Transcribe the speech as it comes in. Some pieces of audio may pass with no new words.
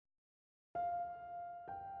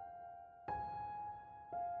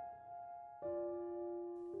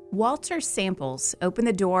Walter Samples opened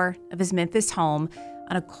the door of his Memphis home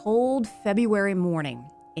on a cold February morning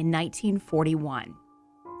in 1941.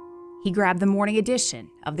 He grabbed the morning edition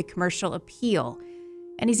of the Commercial Appeal,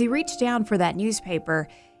 and as he reached down for that newspaper,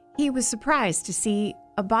 he was surprised to see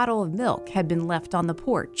a bottle of milk had been left on the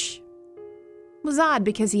porch. It was odd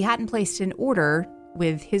because he hadn't placed an order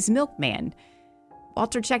with his milkman.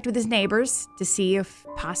 Walter checked with his neighbors to see if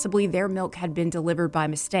possibly their milk had been delivered by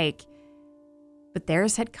mistake, but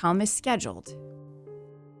theirs had come as scheduled.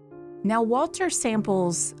 Now, Walter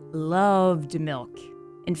Samples loved milk.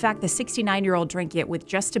 In fact, the 69-year-old drank it with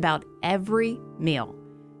just about every meal.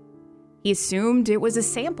 He assumed it was a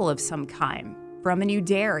sample of some kind from a new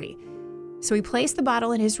dairy, so he placed the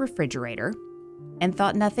bottle in his refrigerator and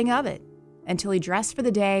thought nothing of it until he dressed for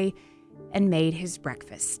the day and made his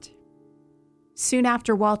breakfast. Soon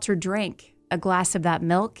after Walter drank a glass of that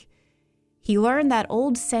milk, he learned that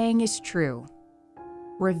old saying is true: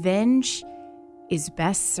 revenge is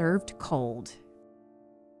best served cold.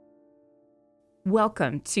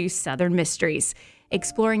 Welcome to Southern Mysteries,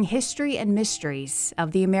 exploring history and mysteries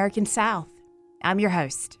of the American South. I'm your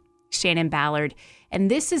host, Shannon Ballard, and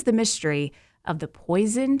this is the mystery of the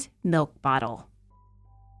poisoned milk bottle.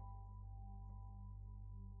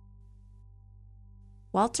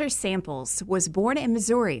 Walter Samples was born in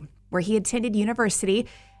Missouri, where he attended university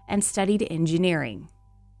and studied engineering.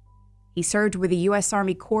 He served with the U.S.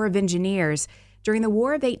 Army Corps of Engineers during the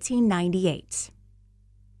War of 1898,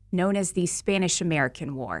 known as the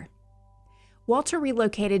Spanish-American War. Walter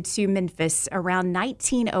relocated to Memphis around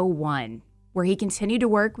 1901, where he continued to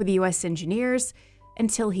work with the U.S. Engineers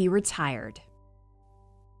until he retired.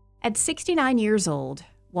 At 69 years old,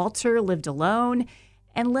 Walter lived alone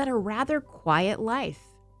and led a rather quiet life.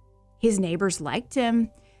 His neighbors liked him,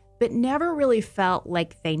 but never really felt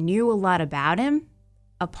like they knew a lot about him,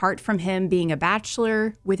 apart from him being a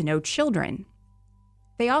bachelor with no children.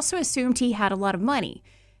 They also assumed he had a lot of money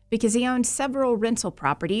because he owned several rental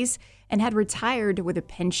properties and had retired with a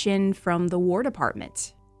pension from the War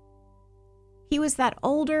Department. He was that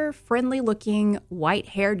older, friendly-looking,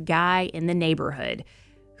 white-haired guy in the neighborhood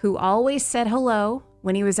who always said hello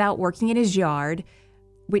when he was out working in his yard,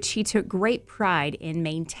 which he took great pride in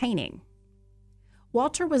maintaining.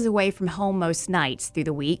 Walter was away from home most nights through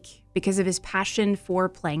the week because of his passion for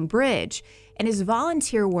playing bridge and his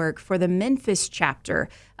volunteer work for the Memphis chapter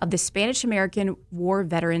of the Spanish-American War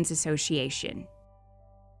Veterans Association.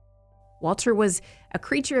 Walter was a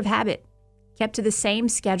creature of habit, kept to the same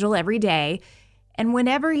schedule every day, and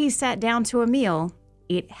whenever he sat down to a meal,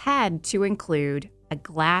 it had to include a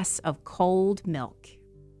glass of cold milk.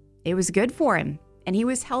 It was good for him, and he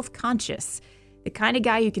was health conscious, the kind of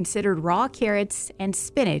guy who considered raw carrots and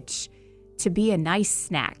spinach to be a nice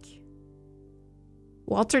snack.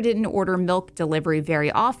 Walter didn't order milk delivery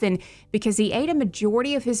very often because he ate a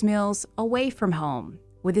majority of his meals away from home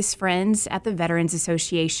with his friends at the Veterans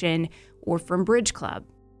Association or from Bridge Club.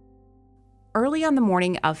 Early on the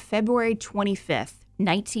morning of February 25th,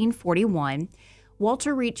 1941,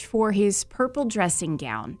 Walter reached for his purple dressing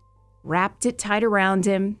gown, wrapped it tight around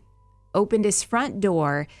him, opened his front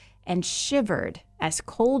door, and shivered as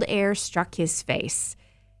cold air struck his face.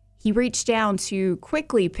 He reached down to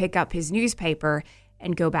quickly pick up his newspaper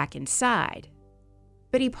and go back inside.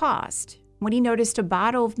 But he paused when he noticed a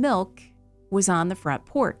bottle of milk was on the front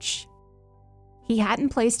porch. He hadn't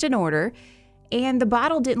placed an order, and the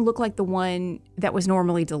bottle didn't look like the one that was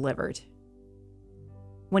normally delivered.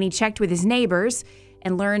 When he checked with his neighbors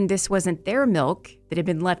and learned this wasn't their milk that had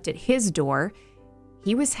been left at his door,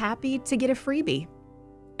 he was happy to get a freebie,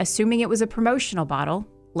 assuming it was a promotional bottle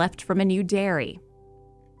left from a new dairy.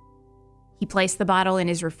 He placed the bottle in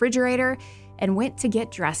his refrigerator and went to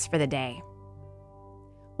get dressed for the day.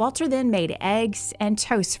 Walter then made eggs and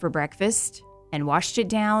toast for breakfast and washed it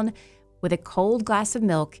down with a cold glass of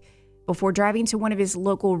milk before driving to one of his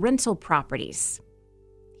local rental properties.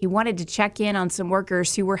 He wanted to check in on some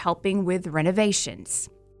workers who were helping with renovations.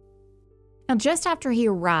 Now, just after he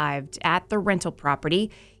arrived at the rental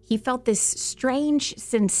property, he felt this strange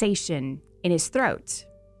sensation in his throat.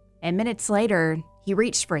 And minutes later, he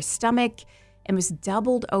reached for his stomach and was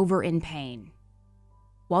doubled over in pain.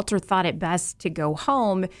 Walter thought it best to go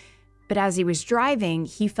home, but as he was driving,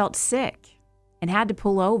 he felt sick and had to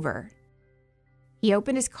pull over. He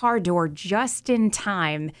opened his car door just in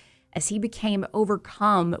time as he became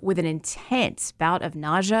overcome with an intense bout of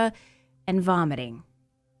nausea and vomiting.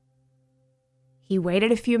 He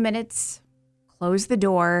waited a few minutes, closed the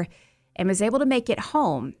door, and was able to make it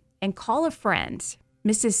home and call a friend,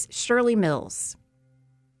 Mrs. Shirley Mills.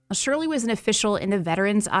 Well, Shirley was an official in the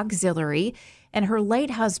Veterans Auxiliary, and her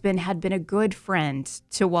late husband had been a good friend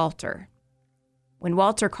to Walter. When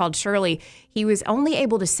Walter called Shirley, he was only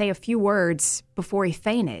able to say a few words before he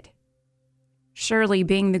fainted. Shirley,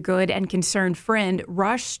 being the good and concerned friend,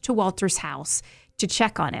 rushed to Walter's house to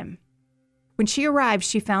check on him. When she arrived,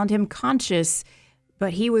 she found him conscious,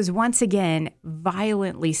 but he was once again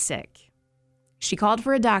violently sick. She called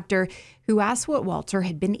for a doctor, who asked what Walter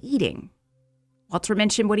had been eating. Walter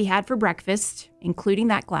mentioned what he had for breakfast, including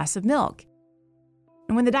that glass of milk.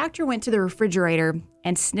 And when the doctor went to the refrigerator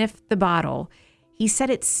and sniffed the bottle, he said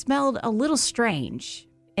it smelled a little strange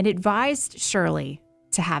and advised Shirley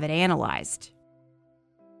to have it analyzed.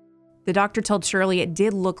 The doctor told Shirley it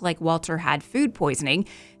did look like Walter had food poisoning,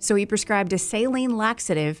 so he prescribed a saline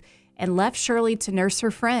laxative and left Shirley to nurse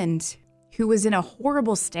her friend, who was in a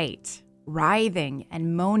horrible state, writhing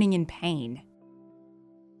and moaning in pain.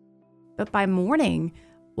 But by morning,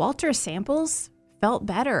 Walter Samples felt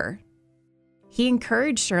better. He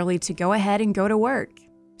encouraged Shirley to go ahead and go to work,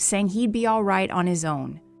 saying he'd be all right on his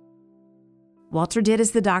own. Walter did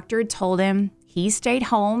as the doctor had told him. He stayed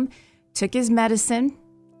home, took his medicine,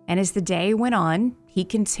 and as the day went on, he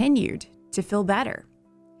continued to feel better.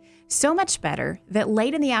 So much better that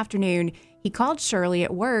late in the afternoon, he called Shirley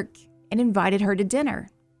at work and invited her to dinner.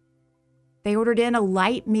 They ordered in a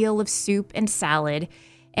light meal of soup and salad,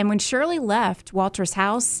 and when Shirley left Walter's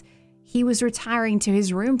house, he was retiring to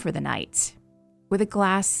his room for the night with a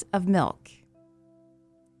glass of milk.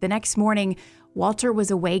 The next morning, Walter was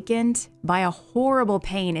awakened by a horrible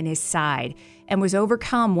pain in his side and was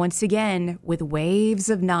overcome once again with waves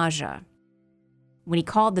of nausea. When he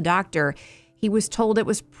called the doctor, he was told it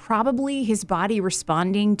was probably his body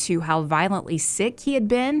responding to how violently sick he had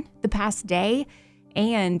been the past day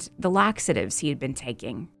and the laxatives he had been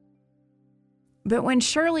taking. But when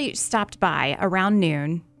Shirley stopped by around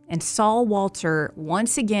noon and saw Walter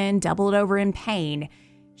once again doubled over in pain,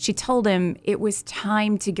 she told him it was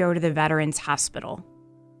time to go to the Veterans Hospital.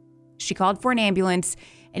 She called for an ambulance,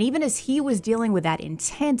 and even as he was dealing with that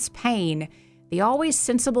intense pain, the always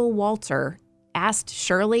sensible Walter asked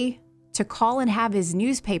Shirley to call and have his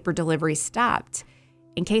newspaper delivery stopped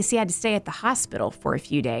in case he had to stay at the hospital for a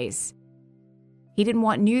few days. He didn't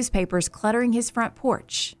want newspapers cluttering his front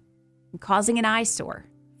porch and causing an eyesore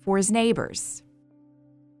for his neighbors.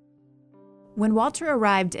 When Walter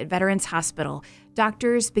arrived at Veterans Hospital,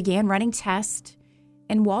 doctors began running tests,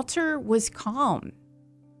 and Walter was calm,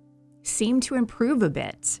 seemed to improve a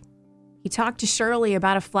bit. He talked to Shirley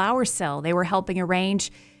about a flower sale they were helping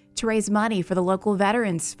arrange to raise money for the local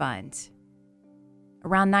Veterans Fund.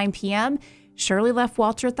 Around 9 p.m., Shirley left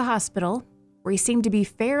Walter at the hospital, where he seemed to be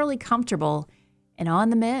fairly comfortable and on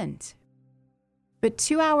the mend. But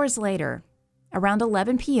 2 hours later, around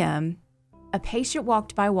 11 p.m., a patient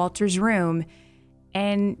walked by Walter's room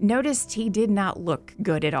and noticed he did not look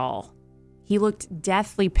good at all. He looked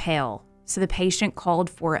deathly pale, so the patient called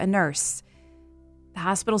for a nurse. The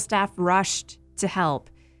hospital staff rushed to help,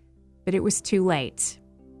 but it was too late.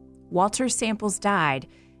 Walter Samples died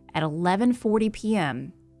at 11:40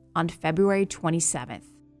 p.m. on February 27th.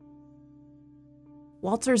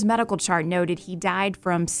 Walter's medical chart noted he died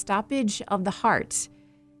from stoppage of the heart,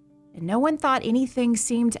 and no one thought anything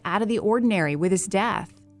seemed out of the ordinary with his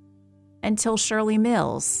death until Shirley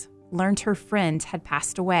Mills learned her friend had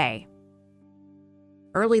passed away.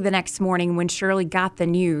 Early the next morning, when Shirley got the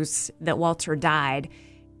news that Walter died,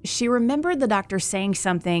 she remembered the doctor saying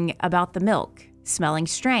something about the milk smelling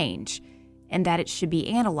strange and that it should be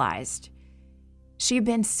analyzed. She had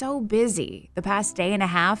been so busy the past day and a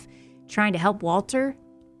half trying to help Walter,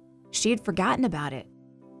 she had forgotten about it.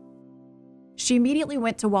 She immediately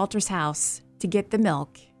went to Walter's house to get the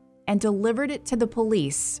milk and delivered it to the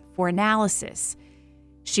police for analysis.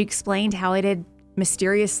 She explained how it had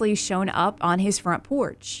mysteriously shown up on his front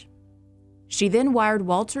porch. She then wired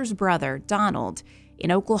Walter's brother, Donald,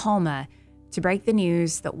 in Oklahoma to break the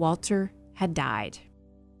news that Walter had died.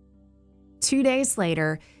 2 days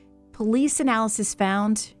later, police analysis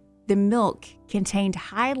found the milk contained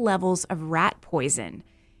high levels of rat poison,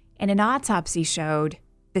 and an autopsy showed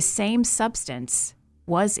the same substance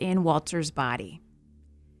was in Walter's body.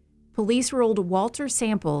 Police ruled Walter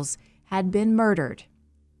Samples had been murdered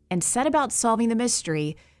and set about solving the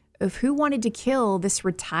mystery of who wanted to kill this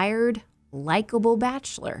retired, likable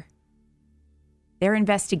bachelor. Their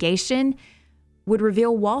investigation would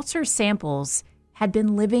reveal Walter Samples had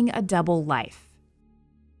been living a double life.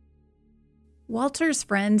 Walter's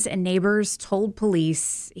friends and neighbors told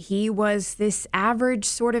police he was this average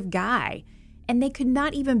sort of guy, and they could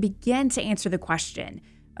not even begin to answer the question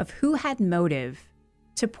of who had motive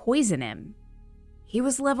to poison him. He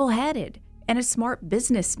was level-headed and a smart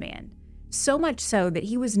businessman, so much so that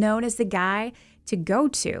he was known as the guy to go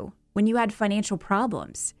to when you had financial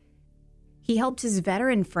problems. He helped his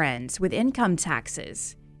veteran friends with income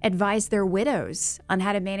taxes, advised their widows on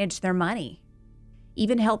how to manage their money,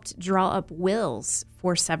 even helped draw up wills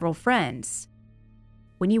for several friends.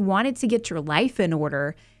 When you wanted to get your life in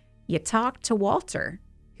order, you talked to Walter,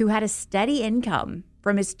 who had a steady income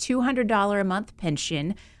from his $200 a month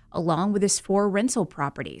pension along with his 4 rental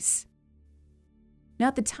properties. Now,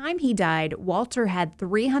 at the time he died, Walter had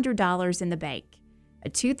 $300 in the bank, a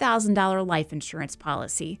 $2,000 life insurance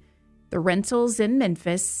policy, the rentals in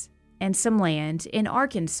Memphis, and some land in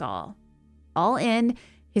Arkansas. All in,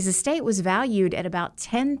 his estate was valued at about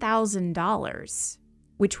 $10,000,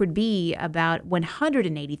 which would be about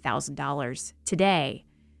 $180,000 today.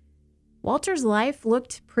 Walter's life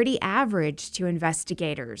looked pretty average to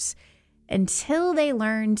investigators until they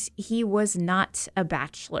learned he was not a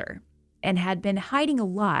bachelor and had been hiding a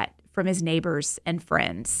lot from his neighbors and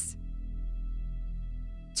friends.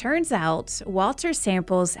 Turns out, Walter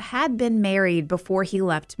Samples had been married before he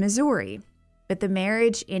left Missouri, but the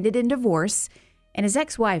marriage ended in divorce, and his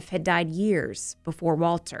ex-wife had died years before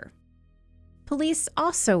Walter. Police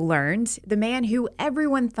also learned the man who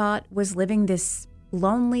everyone thought was living this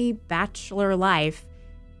lonely bachelor life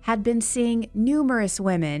had been seeing numerous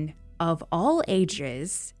women of all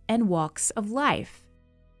ages and walks of life.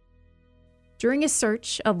 During a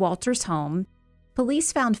search of Walter's home,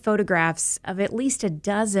 police found photographs of at least a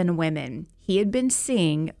dozen women he had been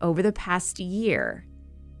seeing over the past year.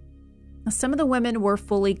 Some of the women were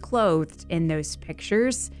fully clothed in those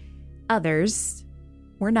pictures, others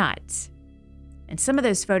were not. And some of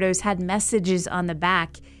those photos had messages on the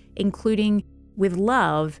back, including, "With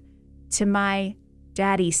love, to my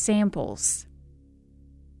daddy Samples."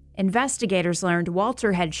 Investigators learned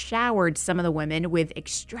Walter had showered some of the women with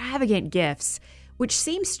extravagant gifts, which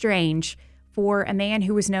seems strange for a man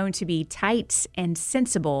who was known to be tight and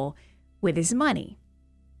sensible with his money.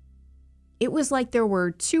 It was like there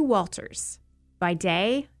were 2 Walters. By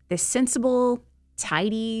day, this sensible,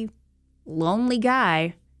 tidy, lonely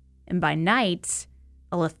guy, and by night,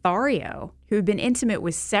 a Lothario who had been intimate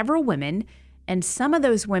with several women, and some of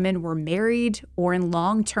those women were married or in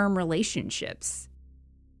long-term relationships.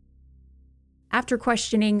 After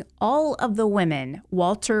questioning all of the women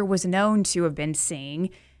Walter was known to have been seeing,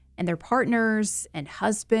 and their partners and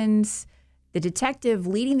husbands, the detective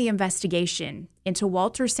leading the investigation into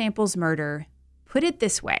Walter Samples' murder put it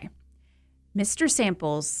this way: Mr.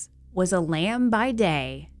 Samples was a lamb by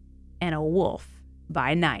day and a wolf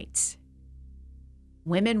by night.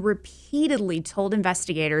 Women repeatedly told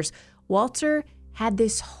investigators Walter had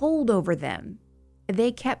this hold over them.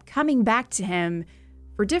 They kept coming back to him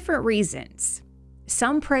for different reasons.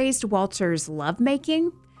 Some praised Walter's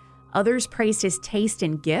lovemaking. Others praised his taste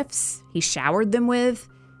in gifts he showered them with.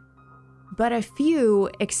 But a few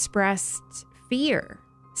expressed fear,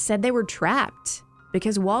 said they were trapped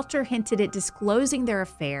because Walter hinted at disclosing their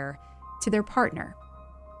affair to their partner.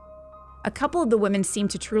 A couple of the women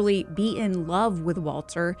seemed to truly be in love with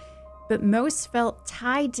Walter, but most felt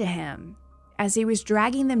tied to him as he was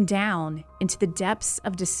dragging them down into the depths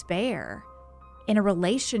of despair in a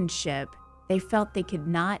relationship they felt they could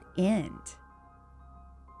not end.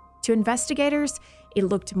 To investigators, it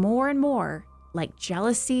looked more and more like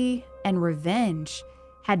jealousy and revenge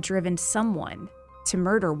had driven someone to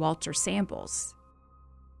murder Walter Samples.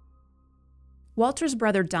 Walter's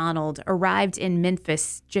brother Donald arrived in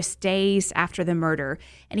Memphis just days after the murder,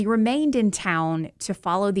 and he remained in town to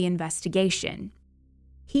follow the investigation.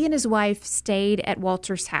 He and his wife stayed at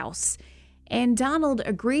Walter's house, and Donald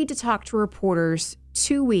agreed to talk to reporters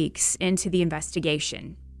 2 weeks into the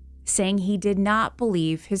investigation, saying he did not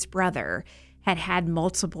believe his brother had had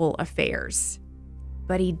multiple affairs.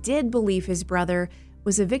 But he did believe his brother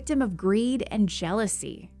was a victim of greed and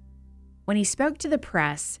jealousy. When he spoke to the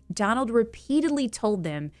press, Donald repeatedly told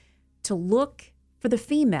them to look for the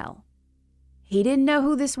female. He didn't know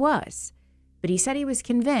who this was, but he said he was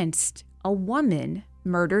convinced a woman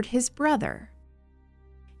murdered his brother.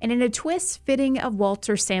 And in a twist fitting of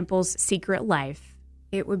Walter Samples' secret life,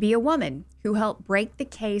 it would be a woman who helped break the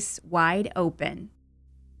case wide open.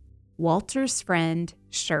 Walter's friend,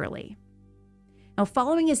 Shirley. Now,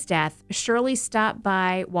 following his death, Shirley stopped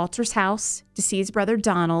by Walter's house to see his brother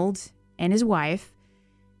Donald and his wife.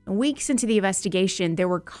 And weeks into the investigation, there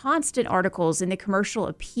were constant articles in the Commercial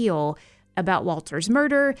Appeal about Walter's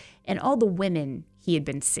murder and all the women he had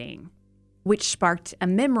been seeing, which sparked a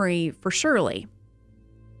memory for Shirley.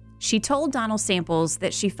 She told Donald Samples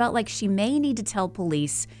that she felt like she may need to tell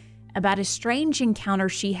police about a strange encounter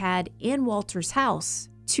she had in Walter's house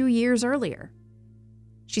 2 years earlier.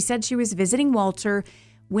 She said she was visiting Walter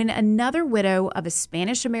when another widow of a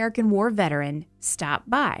Spanish-American War veteran stopped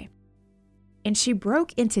by. And she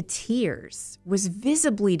broke into tears, was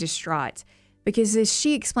visibly distraught, because as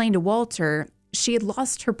she explained to Walter, she had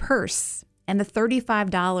lost her purse and the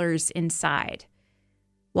 $35 inside.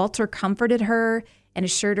 Walter comforted her and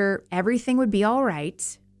assured her everything would be all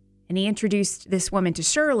right, and he introduced this woman to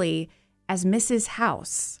Shirley as Mrs.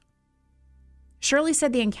 House. Shirley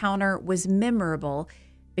said the encounter was memorable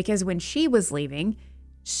because when she was leaving,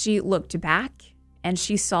 she looked back and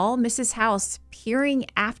she saw Mrs. House peering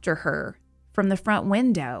after her from the front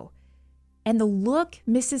window, and the look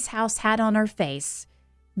Mrs. House had on her face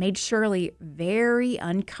made Shirley very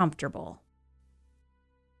uncomfortable.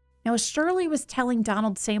 Now, as Shirley was telling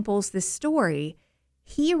Donald Samples this story,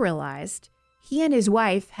 he realized he and his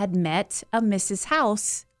wife had met a Mrs.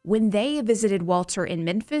 House when they visited Walter in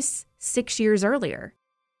Memphis 6 years earlier.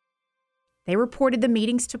 They reported the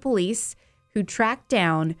meetings to police, who tracked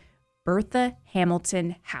down Bertha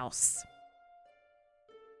Hamilton House.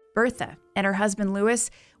 Bertha and her husband Louis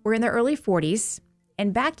were in their early 40s,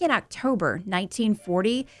 and back in October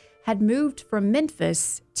 1940 had moved from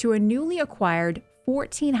Memphis to a newly acquired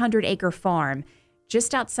 1,400-acre farm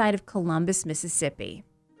just outside of Columbus, Mississippi,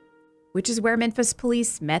 which is where Memphis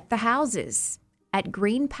police met the Houses at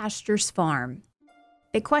Green Pastures Farm.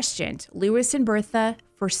 They questioned Louis and Bertha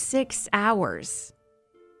for 6 hours.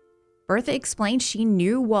 Bertha explained she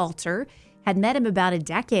knew Walter, had met him about a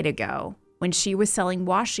decade ago when she was selling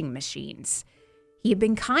washing machines. He had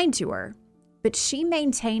been kind to her, but she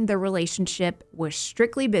maintained their relationship was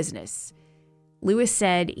strictly business. Louis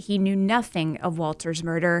said he knew nothing of Walter's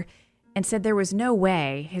murder and said there was no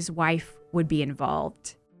way his wife would be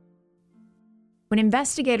involved. When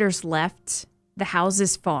investigators left the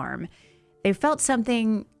Houses farm, they felt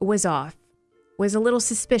something was off, was a little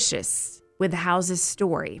suspicious with the Houses'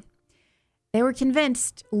 story. They were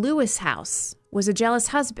convinced Louis House was a jealous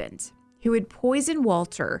husband who had poisoned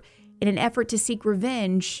Walter in an effort to seek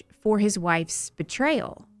revenge for his wife's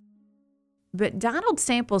betrayal. But Donald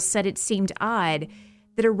Samples said it seemed odd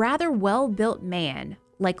that a rather well-built man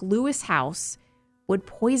like Louis House would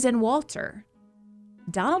poison Walter.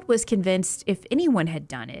 Donald was convinced if anyone had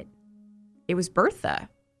done it, it was Bertha,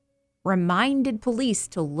 reminded police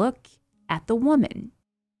to look at the woman.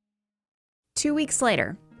 2 weeks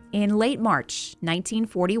later, in late March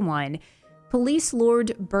 1941, police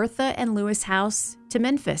lured Bertha and Louis House to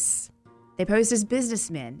Memphis. They posed as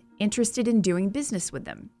businessmen interested in doing business with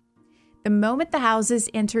them. The moment the Houses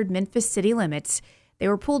entered Memphis city limits, they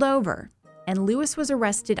were pulled over, and Louis was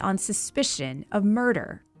arrested on suspicion of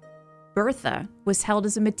murder. Bertha was held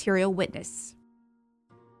as a material witness.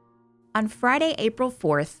 On Friday, April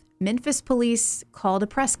 4th, Memphis police called a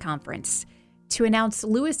press conference to announce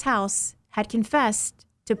Louis House had confessed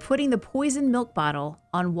to putting the poisoned milk bottle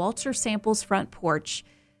on Walter Samples' front porch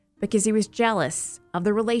because he was jealous of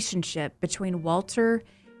the relationship between Walter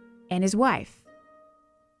and his wife.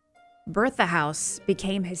 Bertha House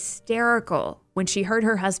became hysterical when she heard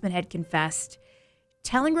her husband had confessed,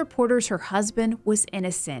 telling reporters her husband was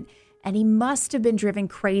innocent and he must have been driven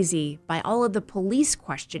crazy by all of the police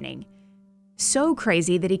questioning. So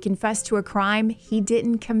crazy that he confessed to a crime he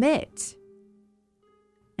didn't commit.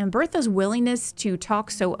 And Bertha's willingness to talk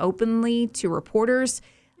so openly to reporters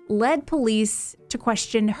led police to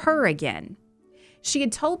question her again. She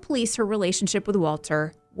had told police her relationship with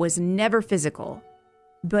Walter was never physical,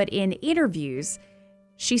 but in interviews,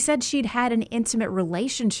 she said she'd had an intimate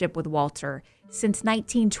relationship with Walter since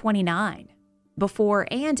 1929, before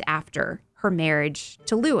and after her marriage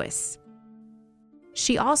to Louis.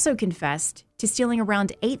 She also confessed to stealing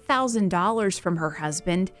around $8,000 from her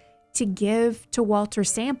husband to give to Walter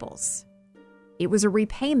Samples. It was a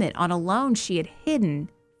repayment on a loan she had hidden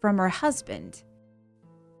from her husband.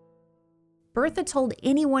 Bertha told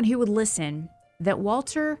anyone who would listen that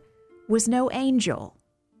Walter was no angel.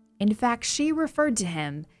 In fact, she referred to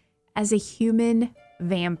him as a human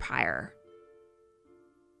vampire.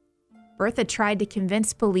 Bertha tried to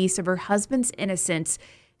convince police of her husband's innocence,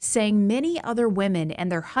 saying many other women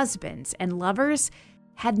and their husbands and lovers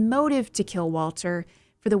had motive to kill Walter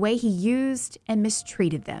for the way he used and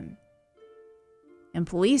mistreated them. And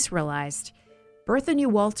police realized Bertha knew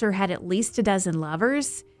Walter had at least a dozen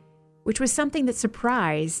lovers, which was something that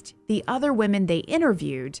surprised the other women they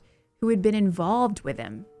interviewed who had been involved with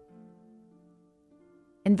him.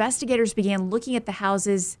 Investigators began looking at the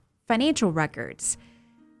house's financial records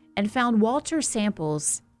and found Walter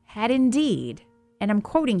Samples had indeed, and I'm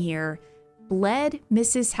quoting here, bled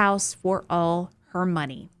Mrs. House for all her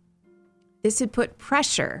money. This had put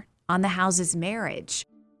pressure on the house's marriage.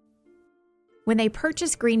 When they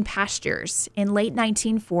purchased Green Pastures in late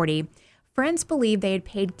 1940, friends believed they had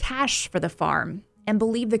paid cash for the farm and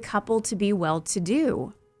believed the couple to be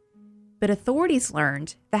well-to-do. But authorities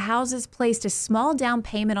learned the houses placed a small down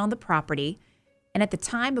payment on the property, and at the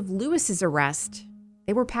time of Lewis's arrest,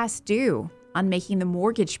 they were past due on making the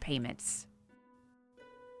mortgage payments.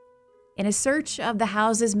 In a search of the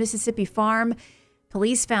house's Mississippi farm,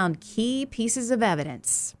 police found key pieces of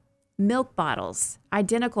evidence: milk bottles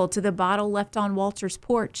identical to the bottle left on Walter's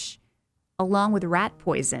porch, along with rat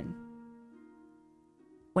poison.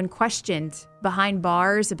 When questioned behind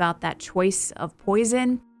bars about that choice of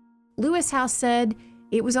poison, Lewis House said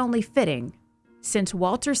it was only fitting, since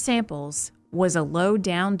Walter Samples was a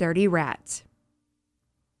low-down dirty rat.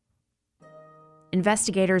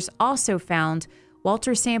 Investigators also found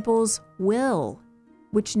Walter Samples' will,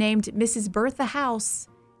 which named Mrs. Bertha House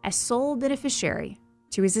as sole beneficiary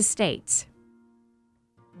to his estate.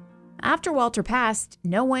 After Walter passed,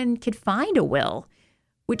 no one could find a will,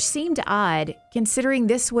 which seemed odd considering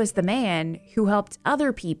this was the man who helped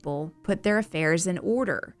other people put their affairs in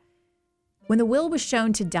order. When the will was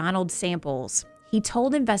shown to Donald Samples, he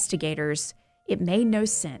told investigators it made no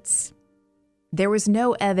sense. There was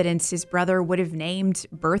no evidence his brother would have named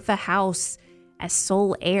Bertha House as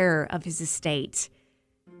sole heir of his estate.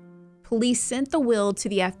 Police sent the will to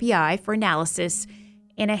the FBI for analysis,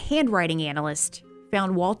 and a handwriting analyst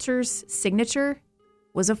found Walter's signature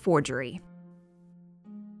was a forgery.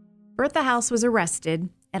 Bertha House was arrested,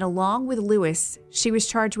 and along with Lewis, she was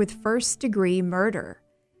charged with first-degree murder.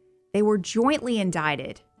 They were jointly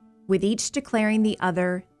indicted, with each declaring the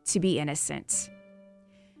other to be innocent.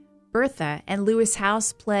 Bertha and Lewis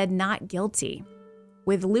House pled not guilty,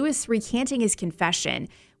 with Lewis recanting his confession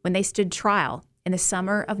when they stood trial in the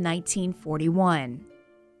summer of 1941.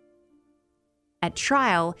 At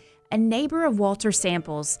trial, a neighbor of Walter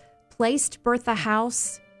Samples placed Bertha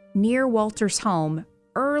House near Walter's home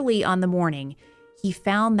early on the morning he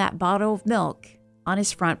found that bottle of milk on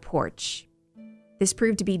his front porch. This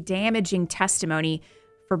proved to be damaging testimony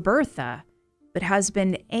for Bertha, but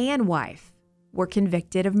husband and wife were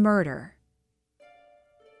convicted of murder.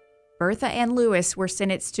 Bertha and Lewis were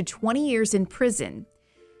sentenced to 20 years in prison,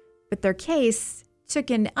 but their case took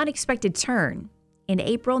an unexpected turn in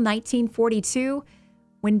April 1942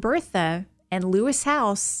 when Bertha and Lewis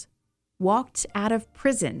House walked out of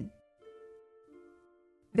prison.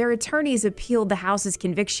 Their attorneys appealed the House's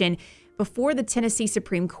conviction before the Tennessee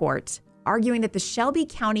Supreme Court, arguing that the Shelby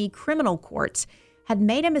County Criminal Court had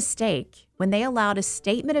made a mistake when they allowed a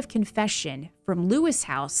statement of confession from Lewis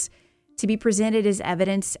House to be presented as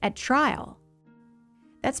evidence at trial.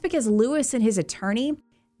 That's because Lewis and his attorney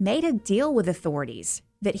made a deal with authorities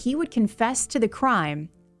that he would confess to the crime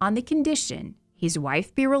on the condition his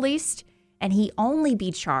wife be released and he only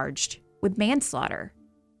be charged with manslaughter.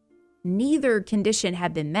 Neither condition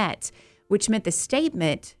had been met, which meant the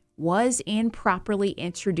statement was improperly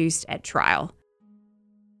introduced at trial.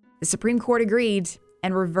 The Supreme Court agreed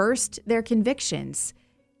and reversed their convictions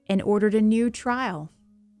and ordered a new trial.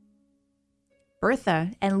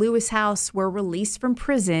 Bertha and Lewis House were released from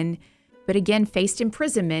prison, but again faced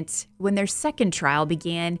imprisonment when their second trial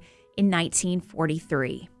began in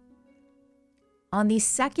 1943. On the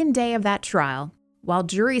second day of that trial, while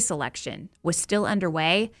jury selection was still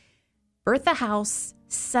underway, Bertha House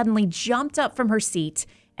suddenly jumped up from her seat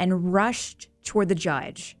and rushed toward the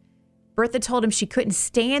judge. Bertha told him she couldn't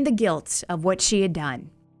stand the guilt of what she had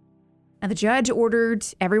done. And the judge ordered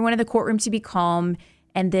everyone in the courtroom to be calm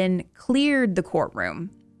and then cleared the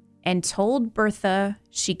courtroom and told Bertha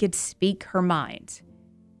she could speak her mind.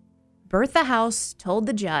 Bertha House told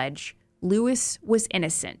the judge Lewis was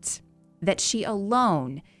innocent, that she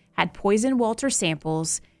alone had poisoned Walter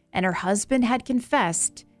Samples and her husband had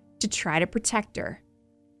confessed to try to protect her.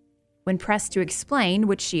 When pressed to explain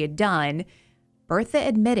what she had done, Bertha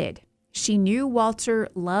admitted she knew Walter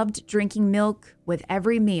loved drinking milk with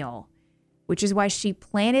every meal, which is why she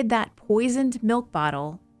planted that poisoned milk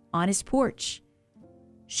bottle on his porch.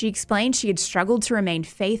 She explained she had struggled to remain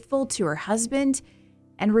faithful to her husband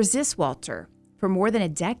and resist Walter for more than a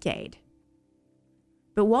decade.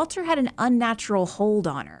 But Walter had an unnatural hold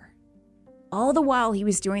on her. All the while he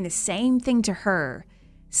was doing the same thing to her,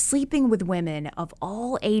 sleeping with women of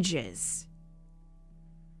all ages.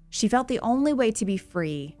 She felt the only way to be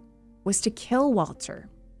free was to kill Walter,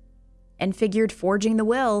 and figured forging the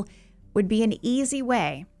will would be an easy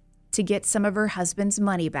way to get some of her husband's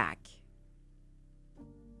money back.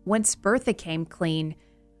 Once Bertha came clean,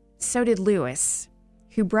 so did Lewis,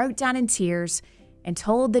 who broke down in tears and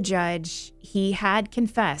told the judge he had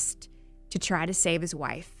confessed to try to save his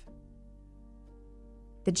wife.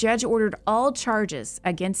 the judge ordered all charges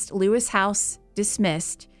against Lewis House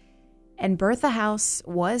dismissed, and Bertha House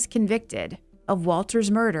was convicted of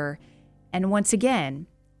Walter's murder and once again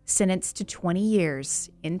sentenced to 20 years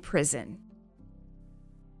in prison.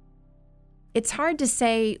 It's hard to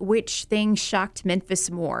say which thing shocked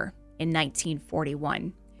Memphis more in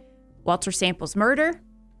 1941, Walter Sample's murder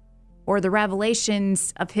or the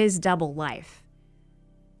revelations of his double life.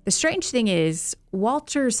 The strange thing is,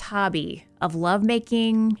 Walter's hobby of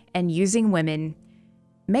lovemaking and using women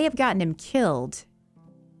may have gotten him killed,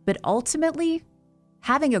 but ultimately,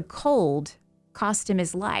 having a cold cost him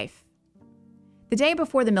his life. The day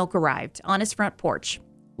before the milk arrived on his front porch,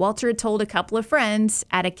 Walter had told a couple of friends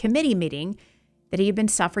at a committee meeting that he had been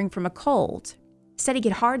suffering from a cold, said he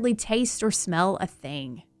could hardly taste or smell a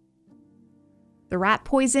thing. The rat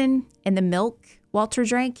poison in the milk Walter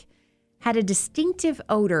drank had a distinctive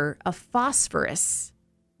odor of phosphorus,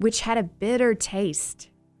 which had a bitter taste.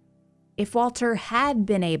 If Walter had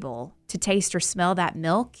been able to taste or smell that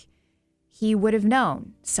milk, he would have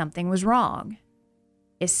known something was wrong,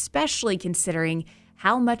 especially considering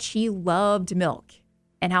how much he loved milk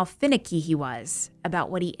and how finicky he was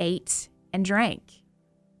about what he ate and drank.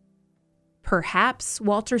 Perhaps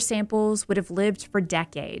Walter Samples would have lived for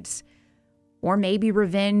decades, or maybe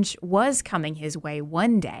revenge was coming his way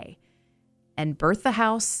one day, and Bertha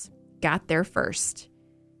House got there first.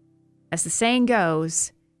 As the saying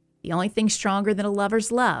goes, the only thing stronger than a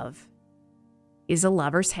lover's love is a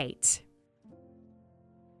lover's hate.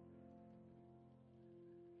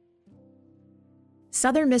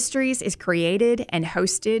 Southern Mysteries is created and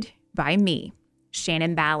hosted by me,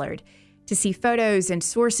 Shannon Ballard. To see photos and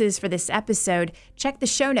sources for this episode, check the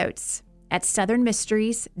show notes at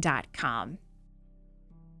southernmysteries.com.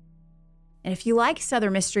 And if you like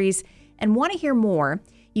Southern Mysteries and want to hear more,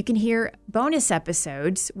 you can hear bonus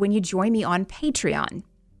episodes when you join me on Patreon.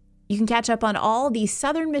 You can catch up on all the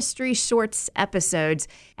Southern Mysteries Shorts episodes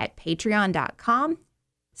at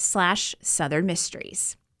patreon.com/Southern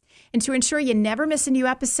Mysteries. And to ensure you never miss a new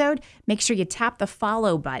episode, make sure you tap the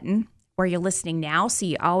follow button where you're listening now so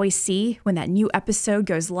you always see when that new episode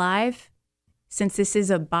goes live, since this is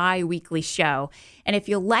a bi-weekly show. And if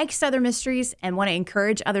you like Southern Mysteries and want to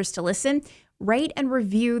encourage others to listen, rate and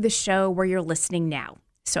review the show where you're listening now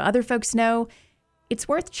so other folks know it's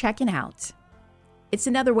worth checking out. It's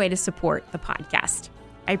another way to support the podcast.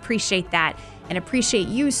 I appreciate that and appreciate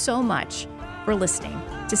you so much for listening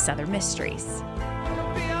to Southern Mysteries.